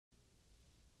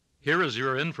Here is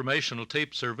your informational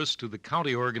tape service to the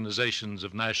county organizations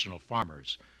of national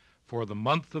farmers for the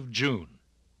month of June.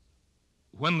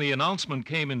 When the announcement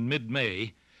came in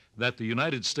mid-May that the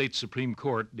United States Supreme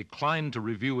Court declined to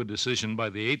review a decision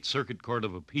by the Eighth Circuit Court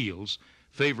of Appeals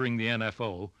favoring the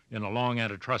NFO in a long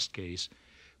antitrust case,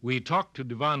 we talked to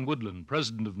Devon Woodland,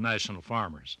 president of National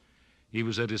Farmers. He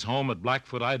was at his home at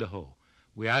Blackfoot, Idaho.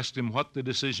 We asked him what the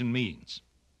decision means.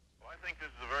 Well, I think this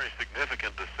is a very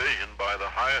significant decision by the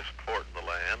highest court in the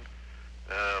land.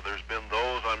 There's been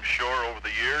those, I'm sure, over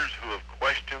the years who have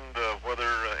questioned whether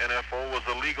NFO was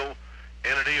a legal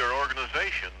entity or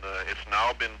organization. It's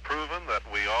now been proven that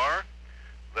we are,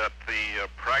 that the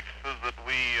practices that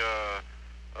we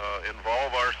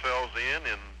involve ourselves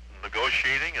in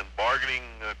negotiating and bargaining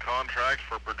contracts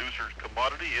for producers'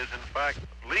 commodity is in fact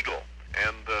legal.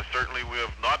 And certainly we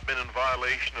have not been in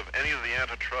violation of any of the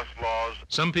antitrust laws.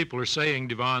 Some people are saying,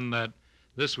 Devon, that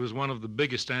this was one of the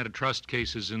biggest antitrust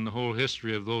cases in the whole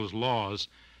history of those laws,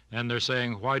 and they're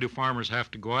saying, why do farmers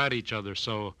have to go at each other?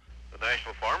 So the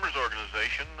National Farmers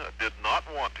Organization did not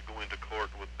want to go into court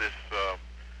with this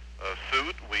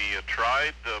suit. We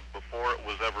tried before it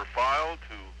was ever filed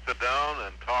to sit down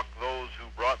and talk those who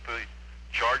brought the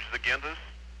charges against us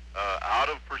out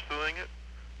of pursuing it.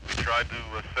 We tried to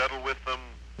settle with them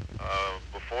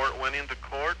before it went into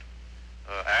court,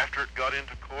 after it got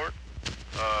into court,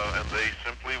 and they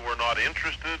simply were not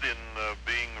interested in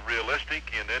being realistic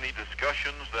in any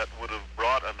discussions that would have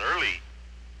brought an early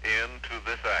end to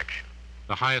this action.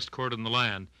 The highest court in the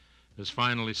land has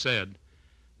finally said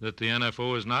that the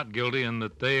NFO is not guilty and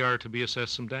that they are to be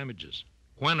assessed some damages.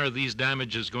 When are these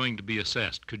damages going to be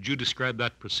assessed? Could you describe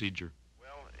that procedure?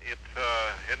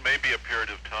 It may be a period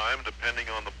of time depending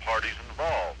on the parties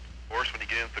involved. Of course, when you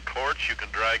get into the courts, you can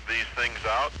drag these things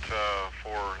out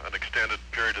for an extended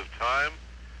period of time.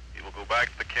 You will go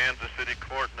back to the Kansas City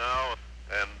court now,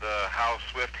 and how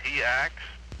swift he acts,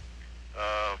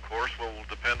 of course, will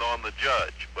depend on the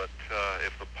judge. But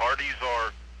if the parties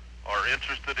are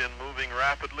interested in moving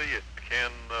rapidly, it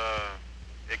can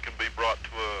be brought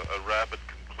to a rapid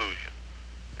conclusion.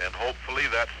 And hopefully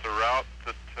that's the route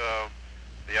that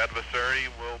the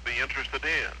adversary will be interested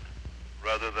in,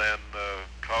 rather than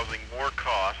causing more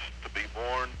costs to be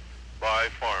borne by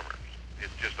farmers.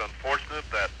 It's just unfortunate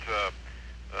that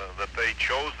that they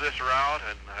chose this route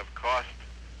and have cost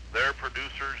their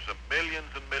producers millions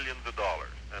and millions of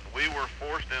dollars. And we were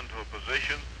forced into a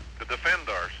position to defend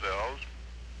ourselves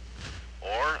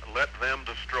or let them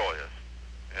destroy us.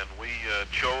 And we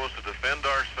chose to defend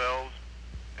ourselves,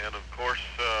 and of course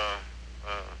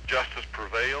justice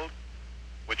prevailed,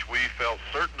 which we felt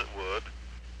certain it would,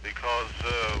 because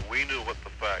we knew what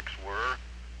the facts were,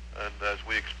 and as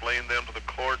we explained them to the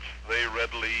courts, they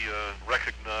readily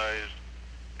recognized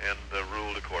and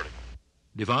ruled accordingly.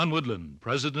 Devon Woodland,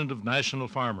 president of National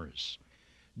Farmers.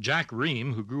 Jack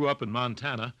Ream, who grew up in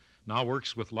Montana, now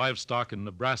works with livestock in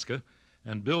Nebraska,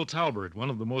 and Bill Talbert,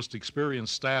 one of the most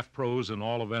experienced staff pros in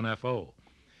all of NFO.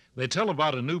 They tell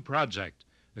about a new project,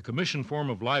 a commission form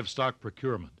of livestock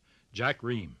procurement. Jack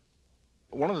Ream.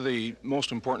 One of the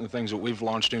most important things that we've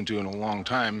launched into in a long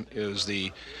time is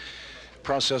the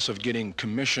process of getting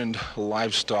commissioned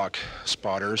livestock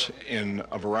spotters in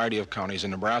a variety of counties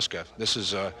in Nebraska. This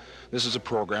is a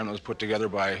program that was put together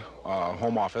by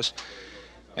Home Office,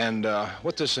 and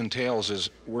what this entails is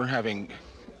we're having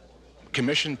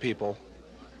commissioned people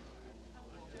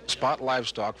spot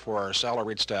livestock for our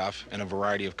salaried staff in a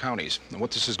variety of counties. And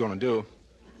what this is going to do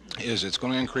is it's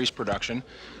going to increase production,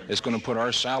 it's going to put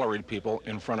our salaried people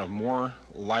in front of more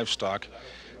livestock,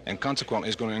 and consequently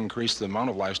it's going to increase the amount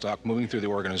of livestock moving through the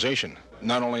organization.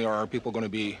 Not only are our people going to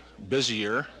be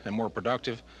busier and more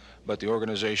productive, but the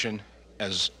organization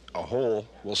as a whole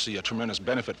will see a tremendous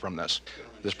benefit from this.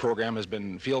 This program has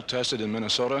been field tested in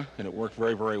Minnesota, and it worked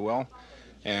very, very well.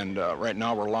 And right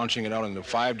now we're launching it out into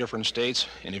 5 different states,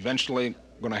 and eventually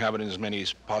going to have it in as many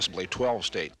as possibly 12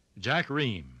 states. Jack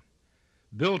Ream.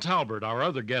 Bill Talbert, our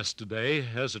other guest today,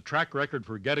 has a track record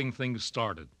for getting things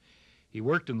started. He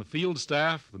worked in the field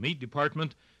staff, the meat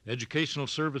department, educational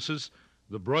services,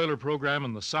 the broiler program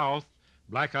in the South,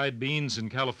 black-eyed beans in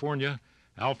California,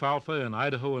 alfalfa in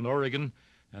Idaho and Oregon,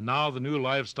 and now the new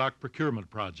livestock procurement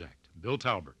project. Bill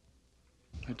Talbert.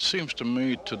 It seems to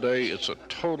me today it's a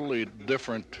totally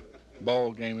different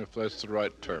ball game, if that's the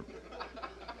right term.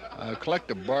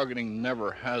 Collective bargaining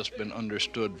never has been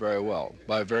understood very well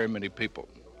by very many people.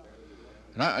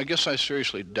 And I guess I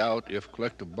seriously doubt if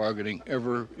collective bargaining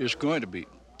ever is going to be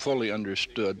fully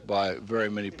understood by very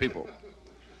many people.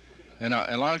 And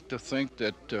I like to think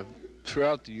that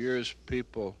throughout the years,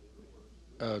 people,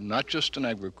 not just in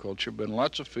agriculture, but in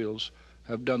lots of fields,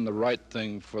 have done the right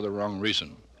thing for the wrong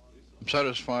reason. I'm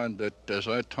satisfied that as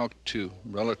I talk to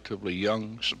relatively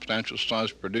young,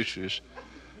 substantial-sized producers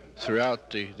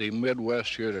throughout the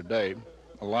Midwest here today,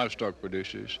 livestock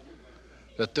producers,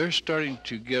 that they're starting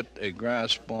to get a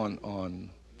grasp on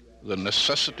the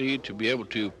necessity to be able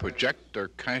to project their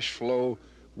cash flow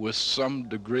with some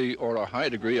degree or a high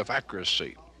degree of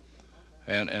accuracy.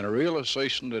 And a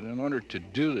realization that in order to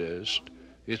do this,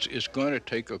 it's going to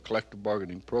take a collective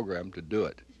bargaining program to do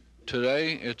it.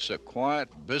 Today, it's a quiet,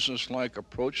 business-like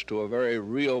approach to a very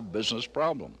real business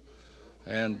problem.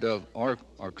 And our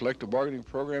collective bargaining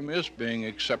program is being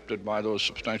accepted by those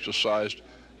substantial-sized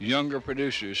younger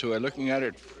producers who are looking at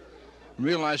it,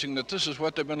 realizing that this is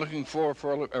what they've been looking for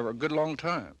a good long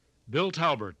time. Bill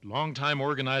Talbert, longtime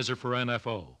organizer for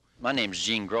NFO. My name's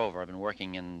Gene Grover. I've been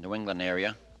working in the New England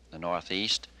area, the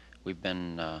Northeast. We've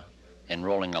been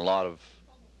enrolling a lot of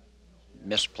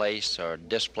misplaced or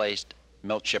displaced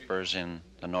milk shippers in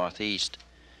the Northeast.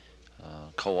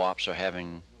 Co-ops are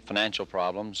having financial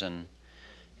problems and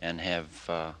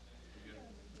have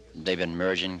they've been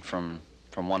merging from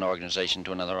one organization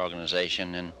to another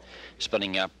organization and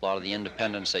splitting up. A lot of the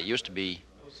independents that used to be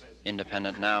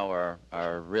independent now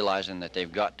are realizing that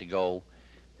they've got to go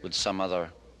with some other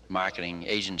marketing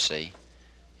agency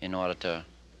in order to,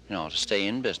 to stay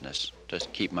in business, to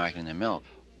keep marketing their milk.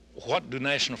 What do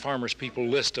National Farmers people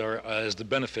list as the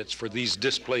benefits for these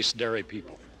displaced dairy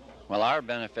people? Well, our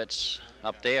benefits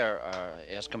up there are,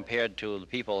 as compared to the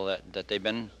people that they've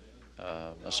been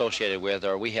associated with,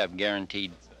 or we have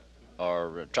guaranteed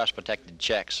or trust-protected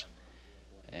checks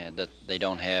that they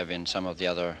don't have in some of the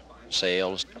other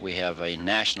sales. We have a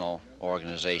national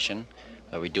organization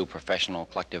where we do professional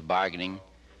collective bargaining,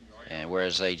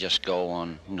 whereas they just go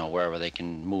on, wherever they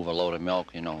can move a load of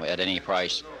milk, at any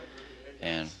price.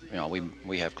 And,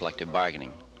 we have collective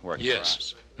bargaining working for us.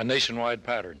 Yes, a nationwide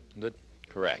pattern.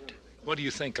 Correct. What do you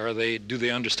think? Do they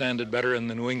understand it better in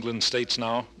the New England states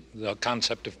now, the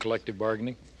concept of collective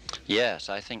bargaining? Yes,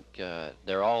 I think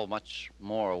they're all much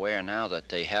more aware now that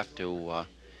they have to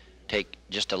take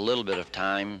just a little bit of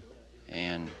time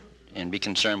and be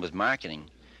concerned with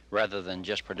marketing rather than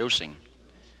just producing.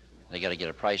 They got to get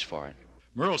a price for it.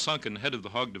 Merle Sunken, head of the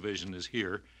hog division, is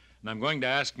here, and I'm going to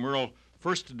ask Merle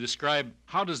first to describe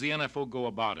how does the NFO go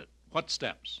about it? What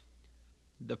steps?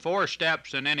 The 4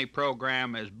 steps in any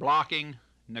program is blocking,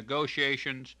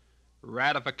 negotiations,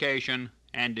 ratification,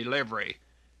 and delivery.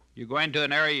 You go into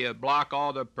an area, you block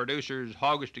all the producers'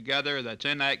 hogs together that's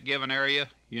in that given area.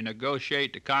 You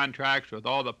negotiate the contracts with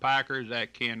all the packers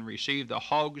that can receive the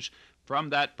hogs from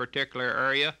that particular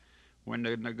area. When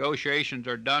the negotiations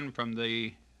are done from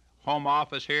the home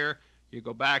office here, you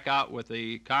go back out with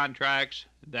the contracts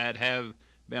that have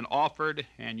been offered,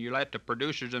 and you let the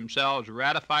producers themselves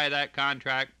ratify that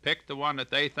contract, pick the one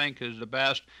that they think is the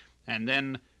best, and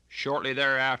then shortly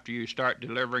thereafter you start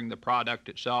delivering the product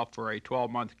itself for a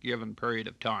 12-month given period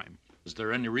of time. Is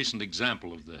there any recent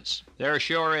example of this? There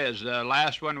sure is. The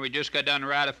last one we just got done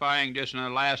ratifying just in the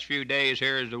last few days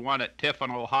here is the one at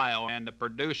Tiffin, Ohio, and the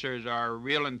producers are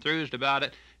real enthused about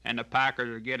it, and the packers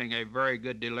are getting a very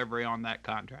good delivery on that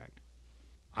contract.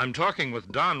 I'm talking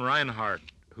with Don Reinhardt,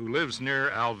 who lives near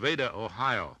Alveda,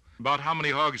 Ohio. About how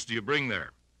many hogs do you bring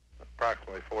there?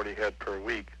 Approximately 40 head per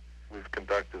week. We've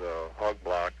conducted a hog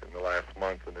block in the last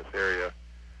month in this area,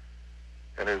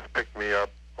 and it has picked me up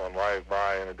on live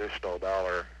buy an additional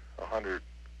 $100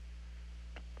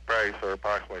 price, or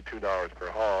approximately $2 per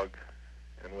hog,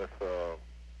 and with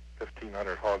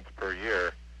 1,500 hogs per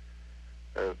year,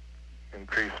 it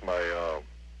increased my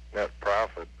net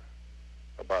profit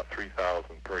about $3,000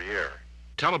 per year.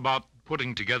 Tell about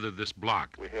putting together this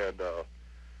block. We had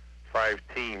 5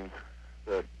 teams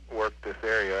that worked this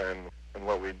area, and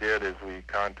what we did is we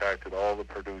contacted all the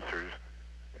producers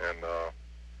and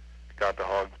got the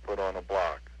hogs put on a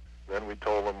block. Then we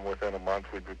told them within a month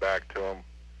we'd be back to them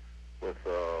with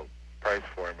a price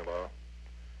formula,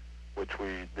 which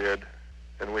we did.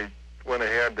 And we went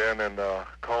ahead then and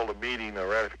called a meeting, a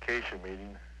ratification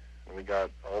meeting, and we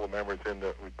got all the members in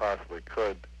that we possibly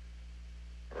could,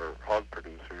 or hog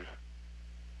producers.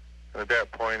 And at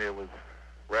that point it was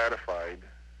ratified,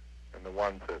 and the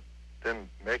ones that didn't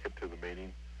make it to the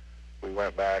meeting, we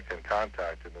went back and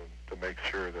contacted them to make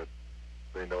sure that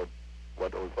they know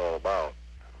what it was all about.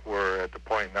 We're at the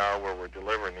point now where we're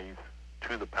delivering these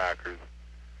to the packers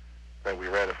that we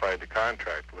ratified the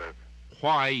contract with.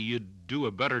 Why you do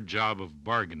a better job of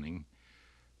bargaining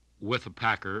with a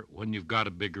packer when you've got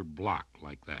a bigger block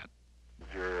like that?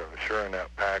 You're assuring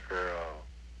that packer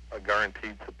a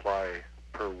guaranteed supply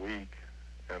per week,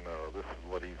 and this is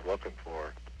what he's looking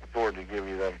for. Afford to give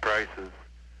you them prices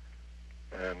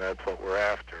that's what we're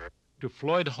after. To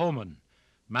Floyd Homan,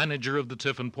 manager of the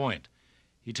Tiffin Point.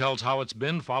 He tells how it's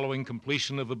been following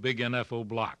completion of a big NFO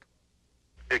block.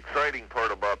 Exciting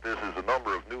part about this is the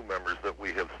number of new members that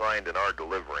we have signed and are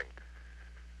delivering.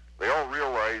 They all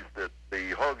realize that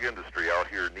the hog industry out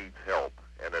here needs help,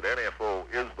 and that NFO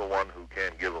is the one who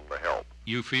can give them the help.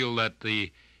 You feel that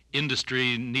the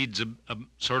industry needs a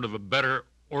sort of a better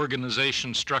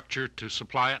organization structure to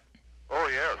supply it? Oh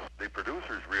yes, the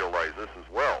producers realize this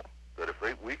as well, that if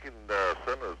we can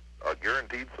send a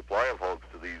guaranteed supply of hogs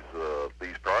to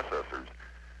these processors,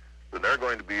 then they're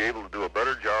going to be able to do a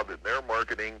better job in their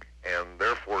marketing and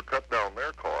therefore cut down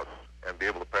their costs and be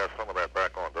able to pass some of that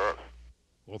back on to us.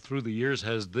 Well, through the years,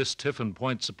 has this Tiffin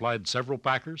Point supplied several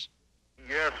packers?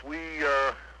 Yes, we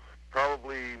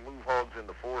probably move hogs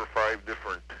into 4 or 5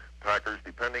 different packers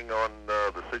depending on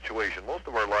the situation. Most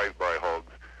of our live-buy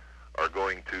hogs are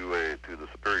going to the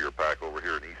Superior Pack over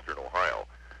here in eastern Ohio.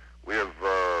 We have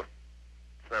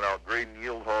sent out grade and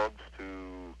yield hogs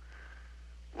to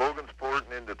Logansport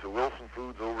and into Wilson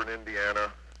Foods over in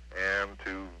Indiana, and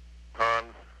to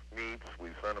Hans Meats.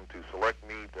 We've sent them to Select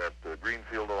Meat at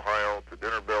Greenfield, Ohio, to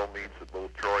Dinner Bell Meats at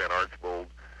both Troy and Archbold.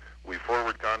 We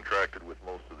forward contracted with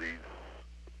most of these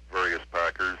various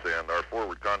packers, and our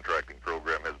forward contracting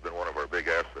program has been one of our big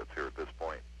assets here at this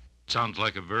point. Sounds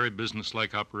like a very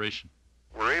business-like operation.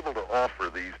 We're able to offer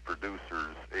these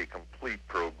producers a complete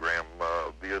program,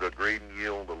 be it a grade and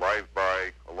yield, a live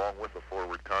buy, along with a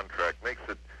forward contract. Makes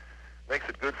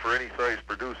it good for any size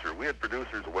producer. We had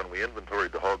producers when we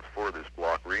inventoried the hogs for this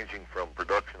block ranging from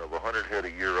production of 100 head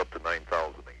a year up to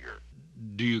 9,000 a year.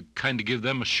 Do you kind of give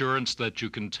them assurance that you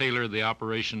can tailor the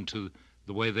operation to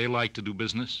the way they like to do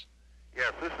business?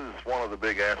 Yes, this is one of the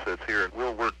big assets here, and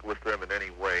we'll work with them in any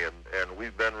way. And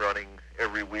we've been running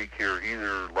every week here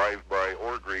either live buy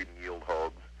or grade and yield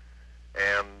hogs,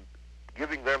 and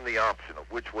giving them the option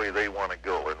of which way they want to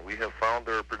go. And we have found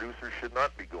our producers should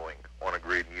not be going on a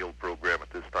grade and yield program at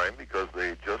this time because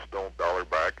they just don't dollar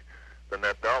back the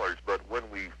net dollars. But when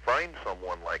we find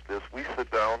someone like this, we sit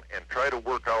down and try to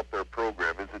work out their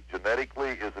program. Is it genetically?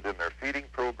 Is it in their feeding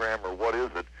program? Or what is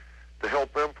it? To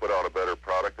help them put out a better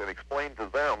product and explain to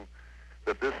them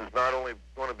that this is not only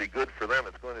going to be good for them,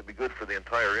 it's going to be good for the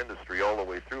entire industry all the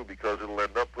way through, because it'll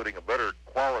end up putting a better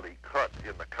quality cut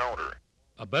in the counter.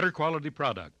 A better quality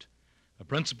product, a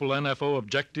principal NFO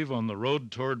objective on the road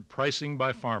toward pricing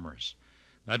by farmers.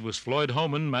 That was Floyd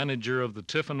Homan, manager of the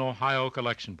Tiffin, Ohio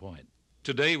collection point.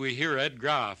 Today we hear Ed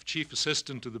Graff, chief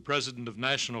assistant to the president of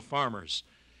National Farmers.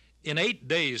 In 8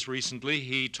 days recently,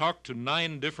 he talked to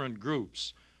 9 different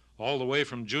groups, all the way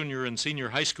from junior and senior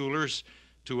high schoolers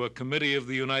to a committee of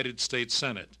the United States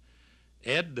Senate.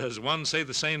 Ed, does one say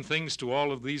the same things to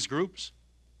all of these groups?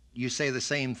 You say the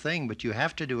same thing, but you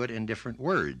have to do it in different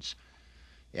words.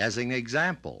 As an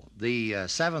example, the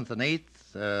 7th and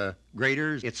 8th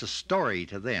graders, it's a story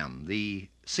to them. The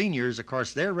seniors, of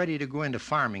course, they're ready to go into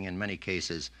farming in many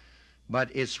cases, but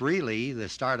it's really the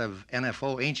start of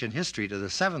NFO ancient history to the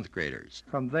 7th graders.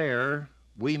 From there,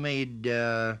 we made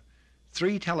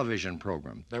 3 television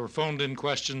programs. There were phoned-in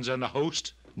questions and a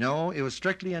host? No, it was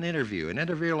strictly an interview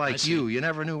like you. You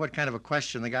never knew what kind of a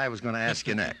question the guy was going to ask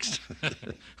you next.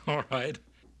 All right.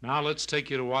 Now let's take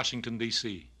you to Washington,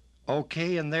 D.C.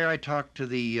 Okay, and there I talked to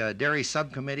the Dairy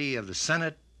Subcommittee of the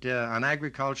Senate on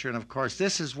Agriculture, and of course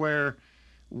this is where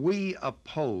we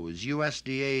oppose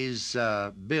USDA's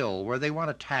bill where they want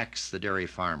to tax the dairy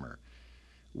farmer.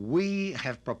 We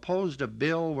have proposed a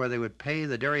bill where they would pay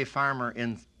the dairy farmer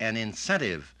an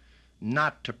incentive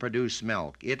not to produce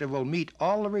milk. It will meet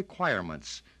all the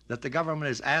requirements that the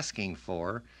government is asking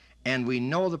for, and we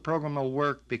know the program will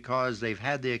work because they've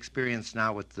had the experience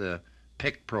now with the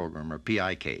PIC program, or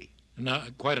PIK. Now,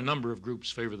 quite a number of groups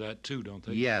favor that too, don't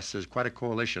they? Yes, there's quite a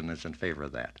coalition that's in favor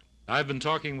of that. I've been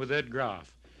talking with Ed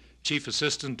Graff, chief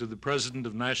assistant to the president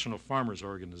of National Farmers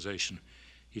Organization.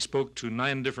 He spoke to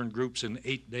 9 different groups in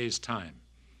 8 days' time,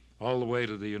 all the way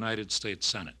to the United States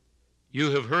Senate.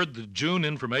 You have heard the June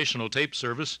informational tape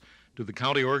service to the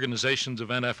county organizations of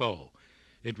NFO.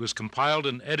 It was compiled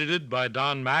and edited by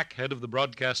Don Mack, head of the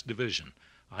broadcast division.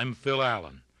 I'm Phil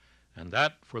Allen, and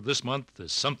that, for this month,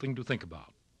 is something to think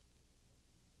about.